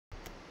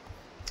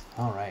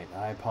All right,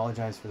 I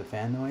apologize for the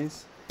fan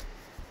noise.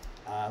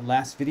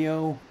 Last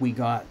video we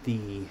got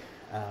the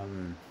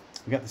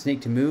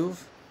snake to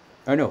move.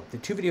 Or no, the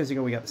 2 videos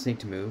ago we got the snake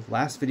to move.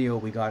 Last video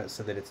we got it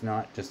so that it's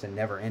not just a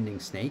never-ending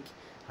snake.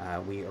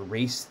 We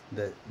erased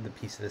the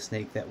piece of the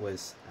snake that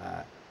was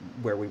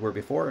where we were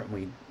before, and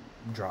we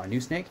draw a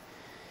new snake.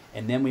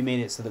 And then we made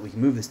it so that we can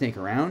move the snake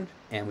around,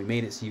 and we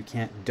made it so you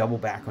can't double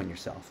back on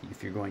yourself.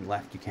 If you're going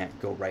left, you can't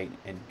go right,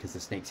 and because the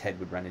snake's head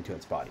would run into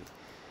its body.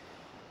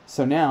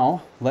 So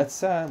now let's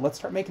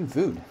start making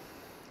food.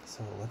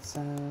 So let's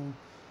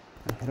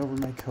head over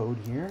my code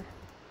here,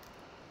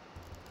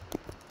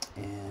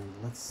 and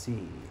let's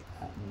see.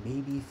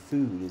 Maybe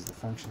food is the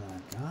function that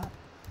I've got.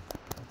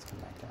 Let's come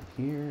back down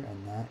here,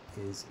 and that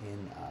is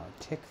in our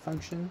tick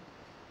function,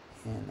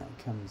 and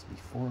that comes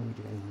before we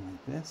do anything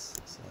like this.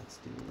 So let's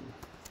do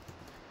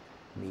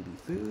maybe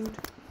food.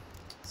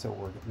 So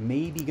we're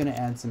maybe going to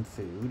add some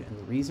food, and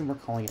the reason we're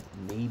calling it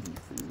maybe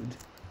food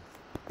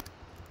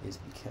is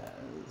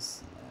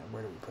because,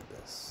 where do we put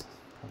this?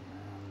 Probably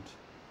around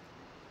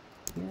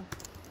here.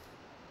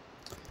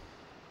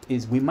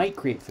 Is we might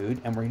create food,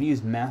 and we're going to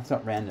use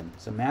math.random.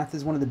 So math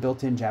is one of the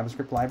built-in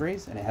JavaScript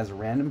libraries, and it has a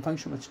random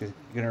function which is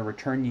going to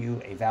return you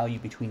a value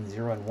between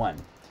 0 and 1.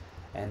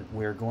 And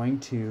we're going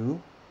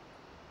to,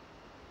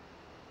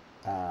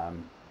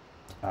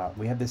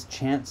 we have this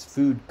chance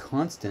food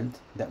constant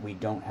that we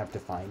don't have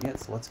defined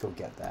yet, so let's go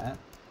get that.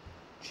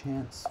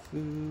 Chance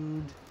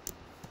food.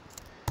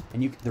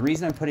 And the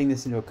reason I'm putting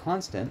this into a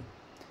constant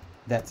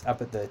that's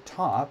up at the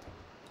top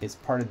is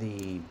part of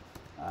the,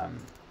 I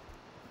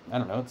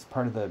don't know, it's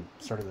part of the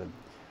sort of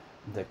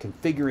the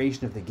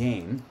configuration of the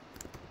game,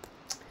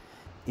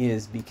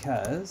 is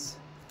because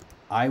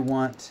I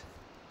want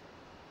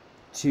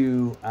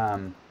to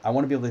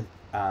be able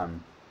to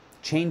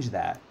change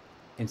that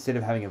instead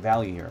of having a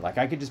value here. Like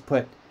I could just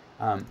put,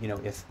 you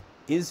know, if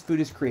is food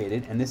is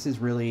created, and this is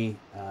really,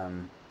 why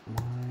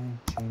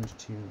change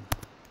to,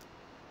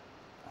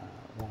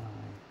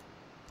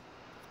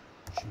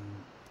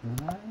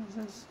 why is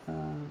this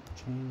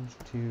change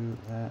to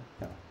that?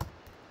 No.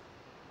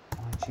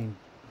 Why change?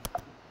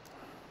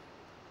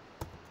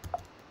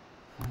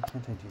 Why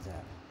can't I do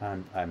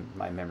that?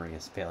 My memory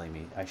is failing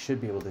me. I should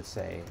be able to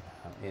say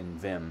in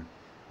Vim,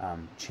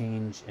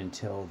 change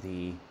until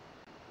the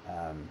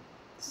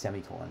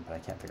semicolon, but I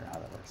can't figure out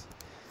how that works.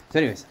 So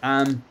anyways,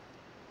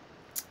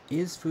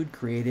 is food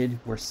created?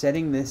 We're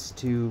setting this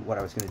to, what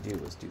I was going to do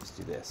was do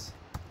this.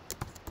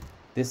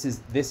 This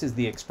is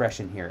the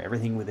expression here.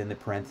 Everything within the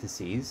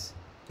parentheses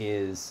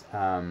is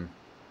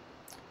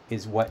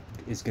what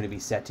is going to be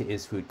set to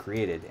is food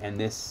created, and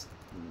this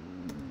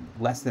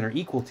less than or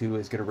equal to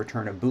is going to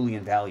return a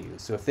Boolean value.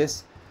 So if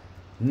this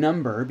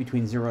number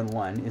between 0 and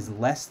 1 is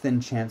less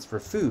than chance for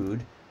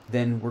food,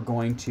 then we're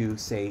going to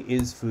say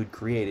is food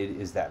created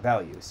is that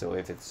value. So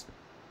if it's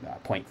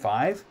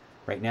 0.5,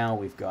 right now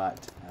we've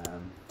got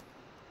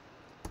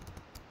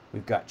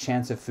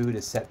chance of food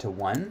is set to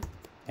 1.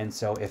 And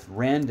so if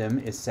random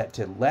is set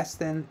to less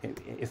than,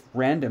 if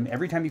random,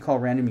 every time you call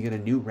random, you get a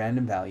new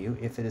random value.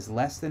 If it is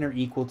less than or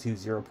equal to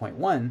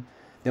 0.1,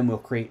 then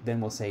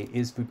we'll say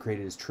is food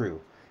created is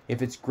true.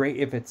 If it's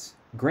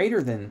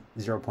greater than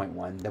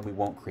 0.1, then we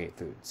won't create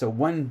food. So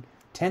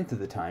 1/10 of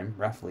the time,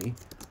 roughly,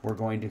 we're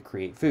going to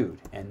create food.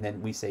 And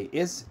then we say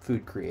is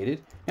food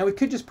created. Now we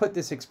could just put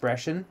this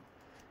expression,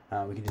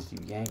 we could just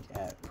do yank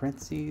at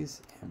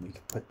parentheses, and we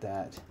could put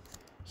that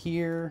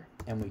here,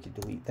 and we could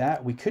delete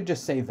that. We could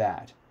just say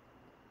that.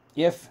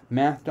 If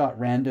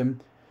math.random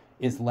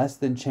is less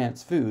than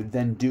chance food,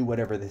 then do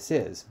whatever this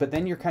is. But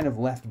then you're kind of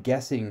left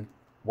guessing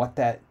what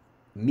that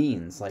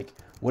means. Like,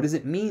 what does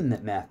it mean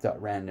that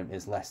math.random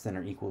is less than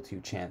or equal to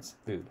chance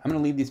food? I'm going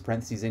to leave these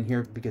parentheses in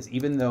here because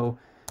even though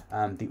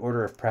the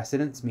order of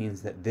precedence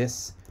means that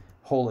this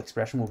whole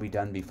expression will be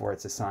done before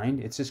it's assigned,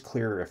 it's just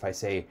clearer if I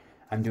say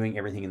I'm doing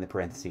everything in the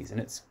parentheses. And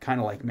it's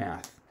kind of like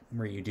math,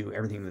 where you do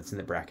everything that's in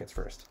the brackets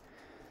first.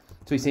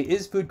 So we say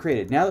is food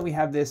created. Now that we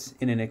have this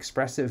in an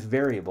expressive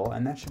variable,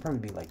 and that should probably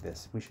be like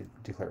this. We should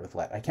declare it with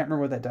let. I can't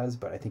remember what that does,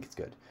 but I think it's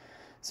good.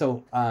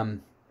 So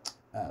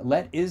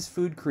let is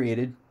food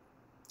created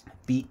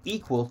be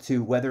equal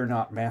to whether or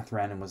not math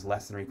random was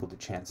less than or equal to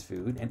chance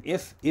food. And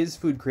if is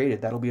food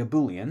created, that'll be a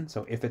Boolean.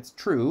 So if it's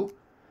true,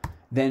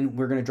 then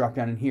we're going to drop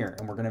down in here,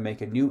 and we're going to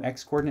make a new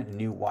x coordinate, a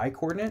new y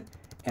coordinate,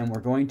 and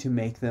we're going to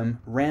make them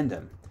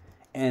random.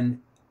 And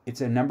it's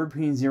a number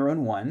between 0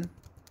 and 1.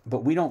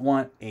 But we don't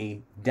want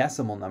a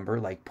decimal number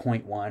like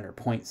 0.1 or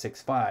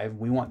 0.65.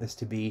 We want this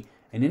to be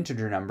an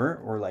integer number,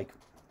 or like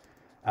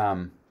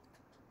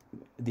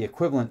the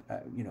equivalent,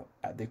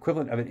 the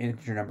equivalent of an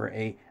integer number,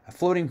 a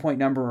floating point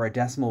number, or a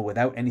decimal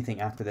without anything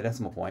after the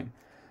decimal point.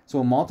 So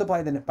we'll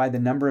multiply by the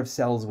number of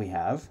cells we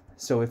have.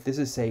 So if this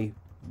is, say,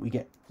 we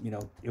get,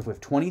 if we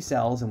have 20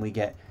 cells and we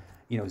get,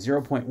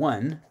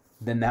 0.1,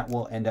 then that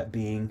will end up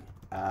being,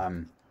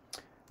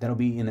 that'll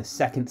be in the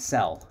second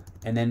cell.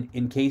 And then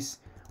in case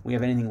we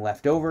have anything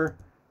left over,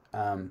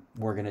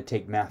 we're going to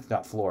take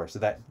math.floor. So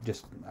that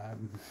just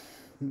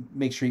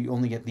make sure you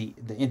only get the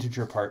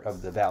integer part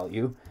of the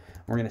value.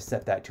 We're going to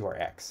set that to our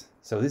x.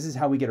 So this is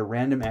how we get a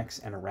random x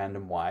and a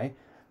random y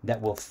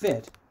that will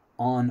fit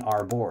on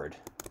our board.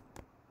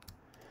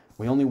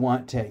 We only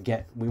want to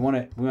get, we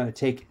want to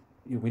take,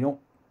 we don't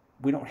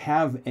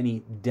have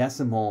any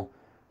decimal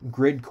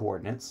grid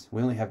coordinates.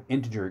 We only have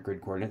integer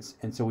grid coordinates,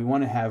 and so we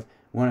want to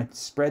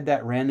spread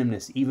that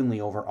randomness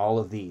evenly over all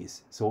of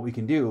these. So what we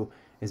can do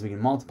is we can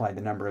multiply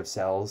the number of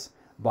cells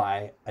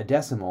by a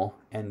decimal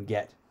and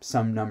get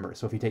some number.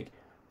 So if you take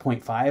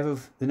 0.5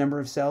 of the number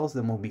of cells,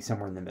 then we'll be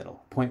somewhere in the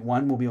middle.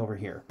 0.1 will be over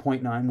here.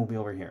 0.9 will be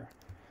over here.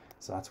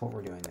 So that's what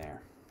we're doing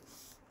there.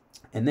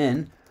 And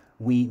then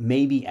we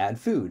maybe add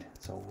food.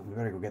 So we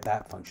better go get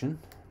that function.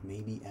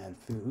 Maybe add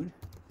food.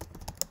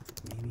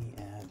 Maybe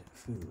add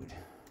food.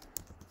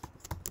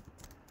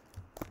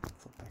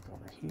 Flip back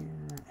over here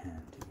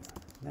and do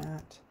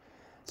that.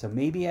 So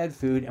maybe add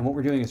food, and what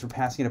we're doing is we're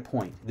passing it a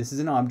point. This is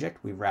an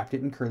object. We've wrapped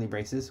it in curly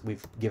braces.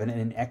 We've given it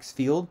an x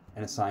field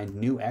and assigned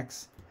new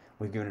x.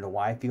 We've given it a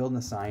y field and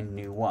assigned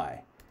new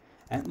y.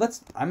 And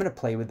I'm going to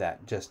play with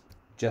that just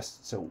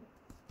so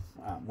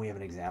we have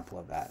an example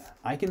of that.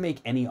 I can make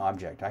any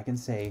object. I can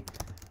say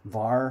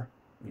var,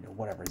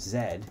 whatever, z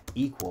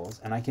equals,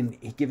 and I can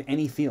give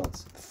any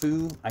fields.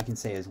 Foo, I can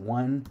say is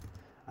 1.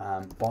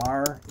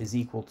 Bar is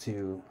equal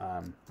to,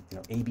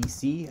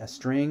 ABC, a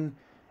string,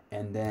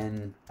 and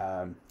then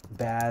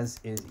baz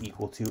is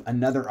equal to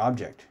another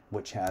object,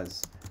 which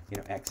has,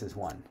 x is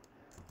 1.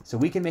 So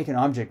we can make an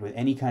object with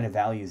any kind of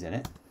values in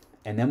it,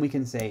 and then we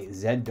can say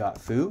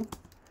z.foo,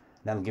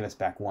 that'll give us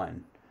back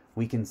 1.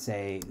 We can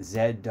say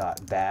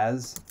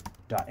z.baz.x,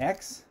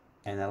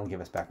 and that'll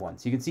give us back 1.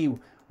 So you can see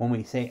when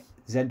we say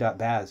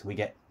z.baz, we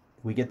get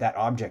that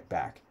object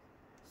back.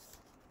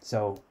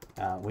 So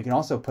we can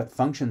also put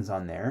functions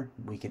on there.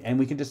 We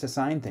can just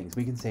assign things.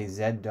 We can say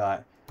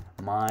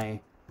z.my,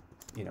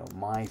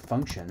 my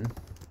function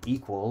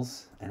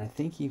equals, and I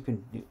think you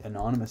can do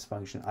anonymous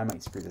function. I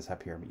might screw this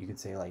up here, but you could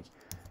say like,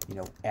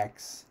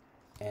 x,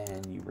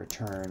 and you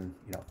return,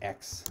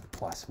 x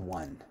plus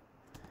 1.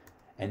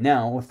 And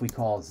now if we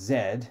call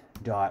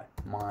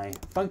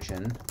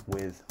z.myFunction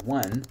with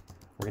 1,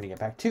 we're going to get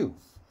back 2.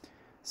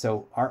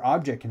 So our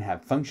object can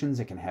have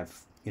functions, it can have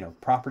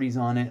properties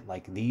on it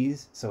like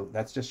these. So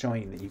that's just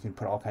showing that you can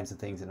put all kinds of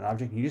things in an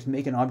object. You just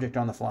make an object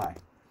on the fly.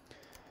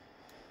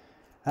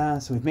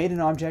 So we've made an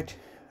object,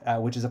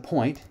 which is a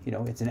point.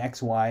 It's an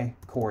xy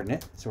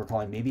coordinate. So we're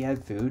calling maybe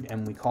add food,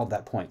 and we called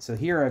that point. So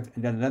here I've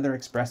done another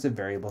expressive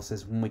variable.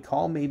 Says when we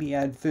call maybe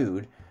add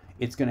food,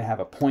 it's going to have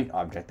a point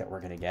object that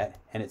we're going to get,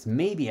 and it's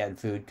maybe add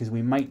food because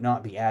we might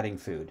not be adding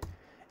food.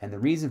 And the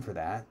reason for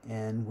that,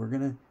 and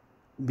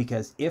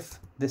because if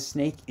the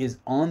snake is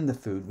on the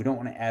food, we don't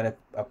want to add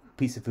a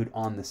piece of food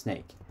on the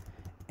snake,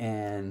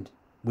 and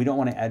we don't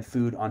want to add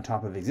food on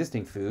top of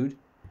existing food.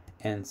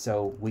 And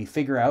so we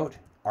figure out,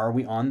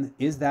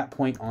 is that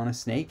point on a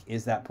snake?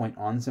 Is that point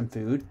on some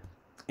food?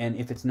 And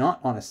if it's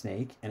not on a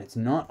snake and it's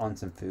not on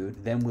some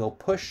food, then we'll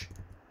push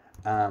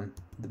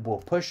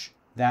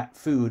that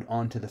food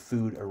onto the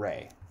food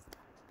array.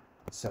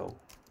 So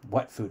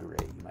what food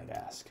array, you might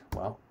ask?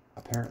 Well,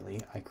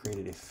 apparently I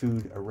created a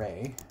food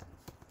array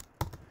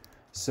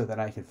so that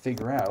I could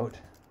figure out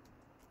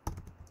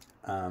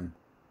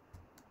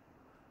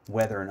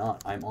whether or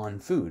not I'm on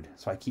food.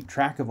 So I keep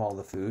track of all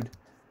the food,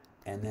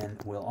 and then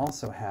we'll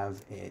also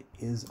have a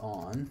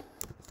isOn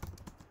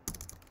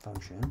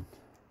function.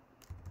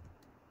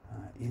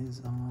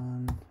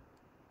 IsOn.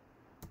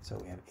 So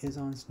we have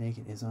isOn snake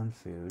and isOn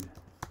food.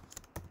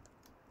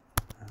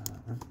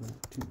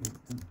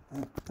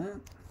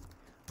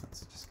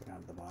 Let's just go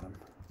down to the bottom.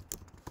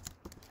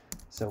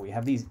 So we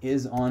have these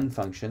isOn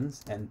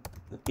functions, and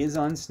the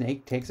isOn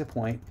snake takes a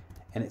point,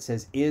 and it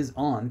says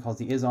isOn, calls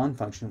the isOn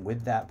function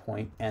with that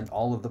point and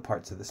all of the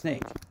parts of the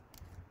snake.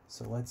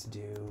 So let's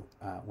do,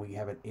 we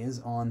have an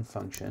isOn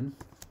function.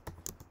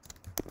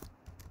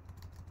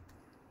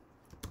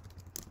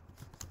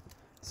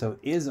 So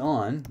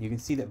isOn, you can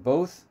see that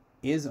both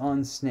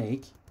isOn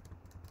snake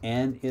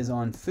and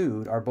isOn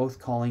food are both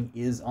calling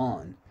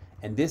isOn.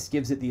 And this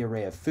gives it the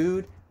array of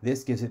food,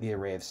 this gives it the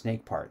array of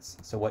snake parts.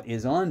 So what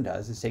isOn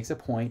does is takes a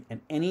point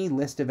and any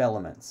list of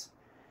elements,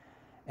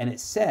 and it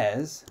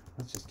says,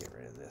 let's just get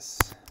rid of this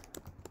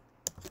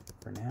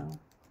for now.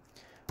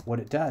 What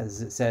it does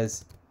is it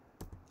says,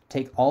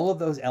 take all of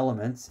those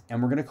elements,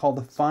 and we're going to call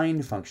the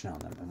find function on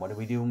them. And what do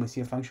we do when we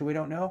see a function we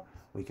don't know?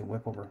 We can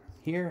whip over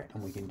here,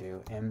 and we can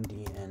do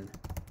mdn,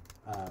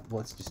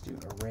 let's just do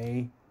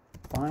array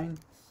find.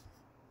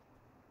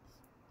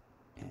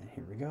 And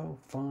here we go,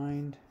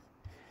 find.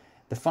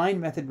 The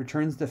find method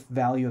returns the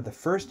value of the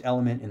first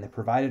element in the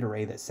provided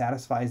array that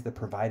satisfies the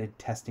provided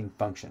testing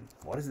function.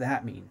 What does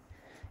that mean?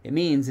 It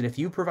means that if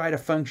you provide a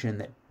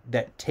function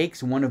that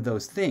takes one of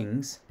those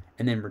things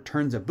and then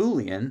returns a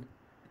Boolean,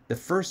 the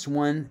first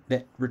one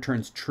that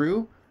returns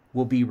true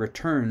will be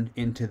returned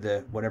into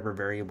the whatever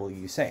variable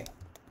you say.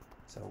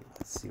 So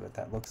let's see what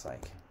that looks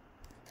like.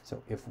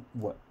 So if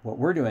what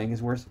we're doing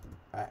is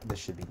this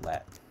should be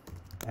let.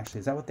 Actually,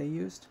 is that what they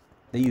used?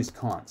 They used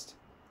const.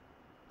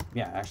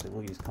 Yeah, actually,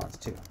 we'll use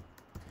const too.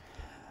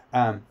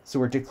 So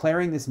we're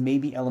declaring this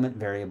maybe element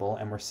variable,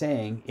 and we're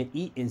saying it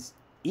is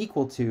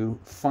equal to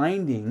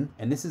finding,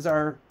 and this is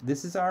our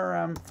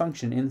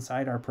function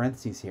inside our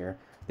parentheses here.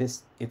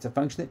 It's a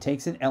function that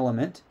takes an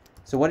element.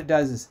 So what it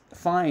does is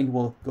find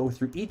will go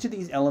through each of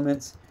these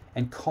elements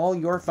and call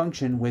your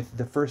function with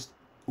the first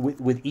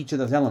with each of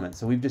those elements.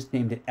 So we've just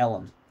named it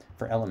elem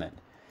for element,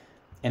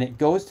 and it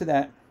goes to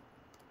that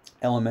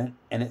element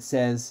and it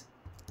says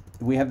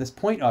we have this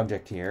point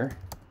object here.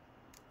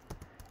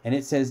 And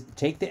it says,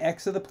 take the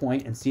x of the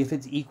point and see if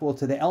it's equal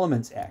to the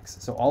element's x.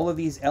 So all of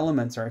these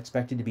elements are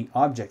expected to be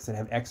objects that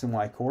have x and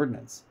y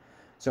coordinates.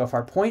 So if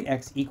our point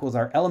x equals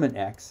our element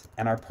x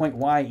and our point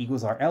y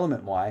equals our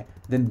element y,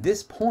 then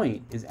this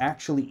point is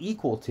actually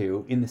equal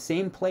to, in the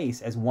same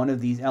place as one of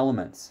these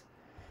elements.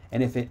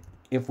 And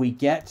if we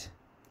get,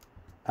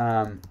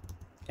 and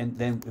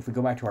then if we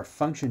go back to our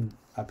function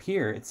up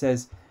here, it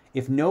says,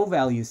 if no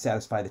values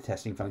satisfy the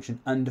testing function,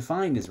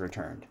 undefined is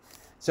returned.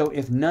 So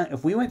if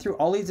we went through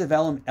all these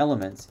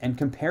elements and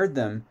compared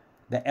them,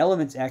 the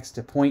elements x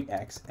to point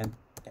x and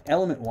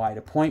element y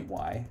to point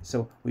y,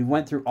 so we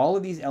went through all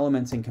of these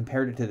elements and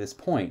compared it to this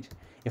point,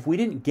 if we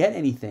didn't get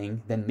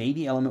anything, then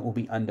maybe element will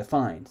be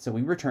undefined. So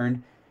we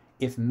returned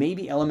if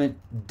maybe element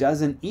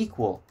doesn't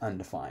equal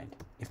undefined.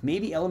 If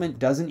maybe element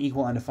doesn't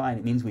equal undefined,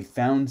 it means we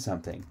found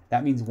something.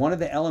 That means one of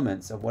the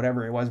elements of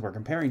whatever it was we're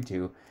comparing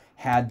to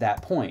had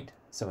that point.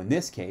 So in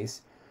this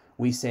case,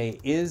 we say,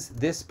 is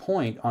this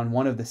point on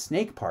one of the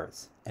snake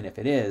parts? And if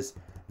it is,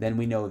 then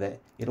we know that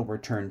it'll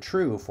return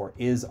true for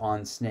is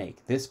on snake.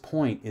 This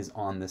point is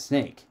on the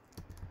snake.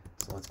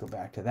 So let's go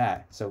back to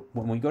that. So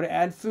when we go to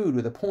add food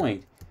with a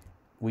point,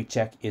 we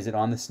check, is it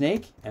on the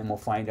snake? And we'll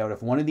find out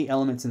if one of the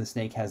elements in the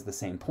snake has the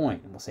same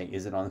point. And we'll say,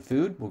 is it on the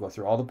food? We'll go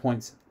through all the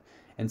points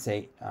and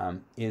say,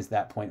 is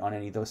that point on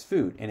any of those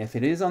food? And if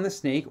it is on the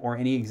snake or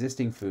any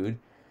existing food,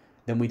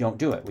 then we don't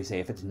do it. We say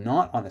if it's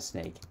not on a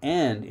snake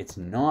and it's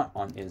not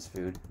on is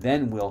food,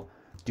 then we'll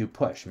do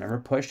push. Remember,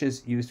 push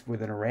is used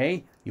with an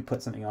array. You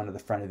put something onto the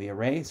front of the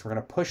array. So we're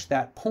going to push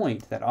that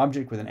point, that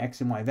object with an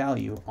x and y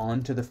value,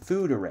 onto the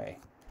food array.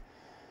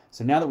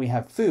 So now that we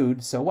have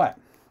food, so what?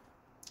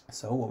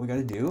 So what we got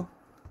to do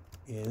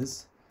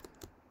is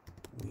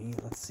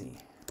let's see,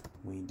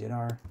 we did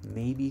our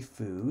maybe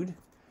food,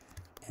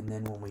 and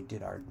then when we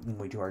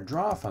do our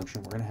draw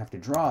function, we're going to have to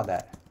draw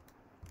that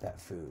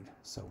food.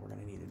 So we're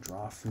going to need a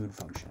draw food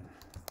function.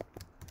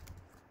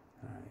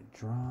 All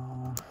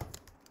right,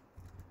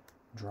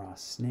 draw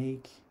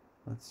snake.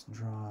 Let's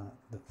draw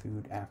the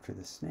food after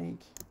the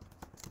snake.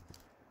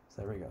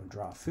 So there we go,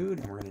 draw food,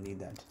 and we're going to need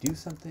that to do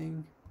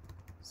something.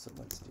 So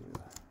let's do,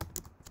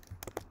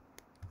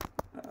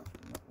 that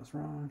was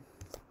wrong.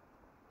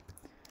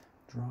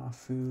 Draw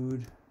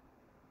food,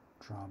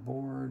 draw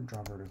board,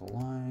 draw vertical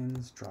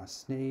lines, draw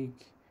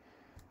snake,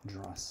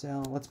 draw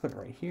cell. Let's put it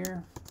right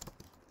here.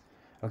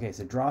 Okay,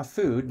 so draw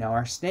food. Now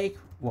our snake,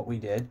 what we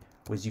did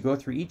was you go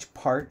through each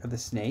part of the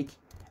snake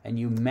and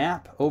you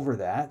map over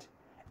that,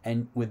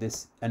 and with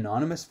this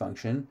anonymous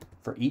function,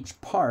 for each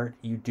part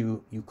you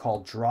call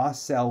draw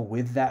cell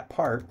with that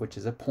part, which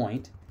is a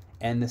point,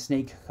 and the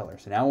snake color.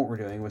 So now what we're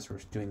doing was we're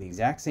doing the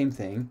exact same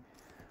thing.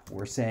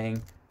 We're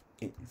saying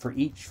for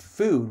each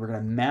food, we're going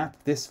to map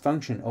this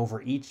function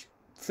over each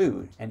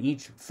food, and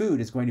each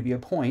food is going to be a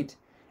point.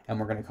 And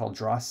we're going to call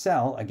draw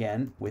cell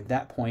again with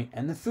that point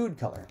and the food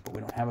color, but we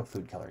don't have a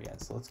food color yet.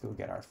 So let's go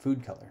get our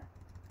food color.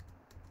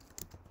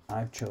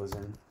 I've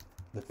chosen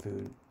the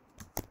food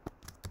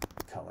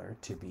color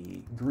to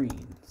be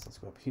green. So let's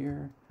go up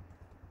here.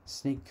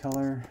 Snake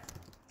color,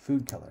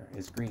 food color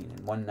is green.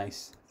 And one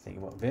nice thing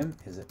about Vim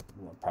is that,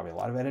 well, probably a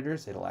lot of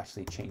editors, it'll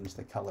actually change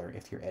the color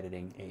if you're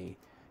editing a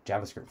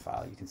JavaScript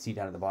file. You can see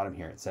down at the bottom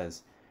here, it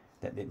says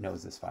that it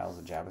knows this file is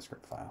a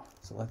JavaScript file.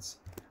 So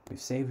we've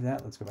saved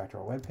that. Let's go back to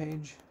our web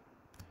page.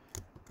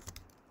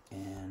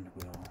 And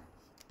we'll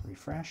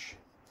refresh.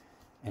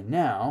 And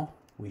now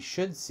we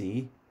should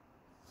see,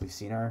 we've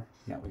seen our,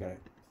 now we got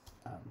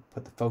to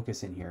put the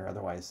focus in here.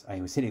 Otherwise,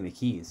 I was hitting the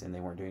keys and they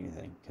weren't doing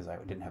anything because I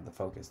didn't have the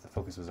focus. The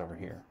focus was over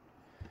here.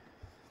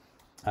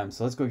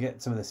 So let's go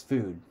get some of this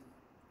food.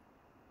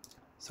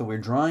 So we're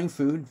drawing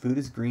food. Food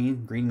is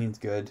green. Green means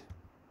good.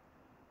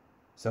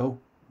 So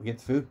we get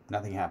the food,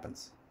 nothing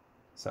happens.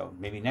 So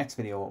maybe next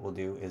video what we'll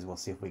do is we'll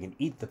see if we can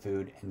eat the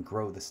food and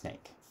grow the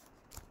snake.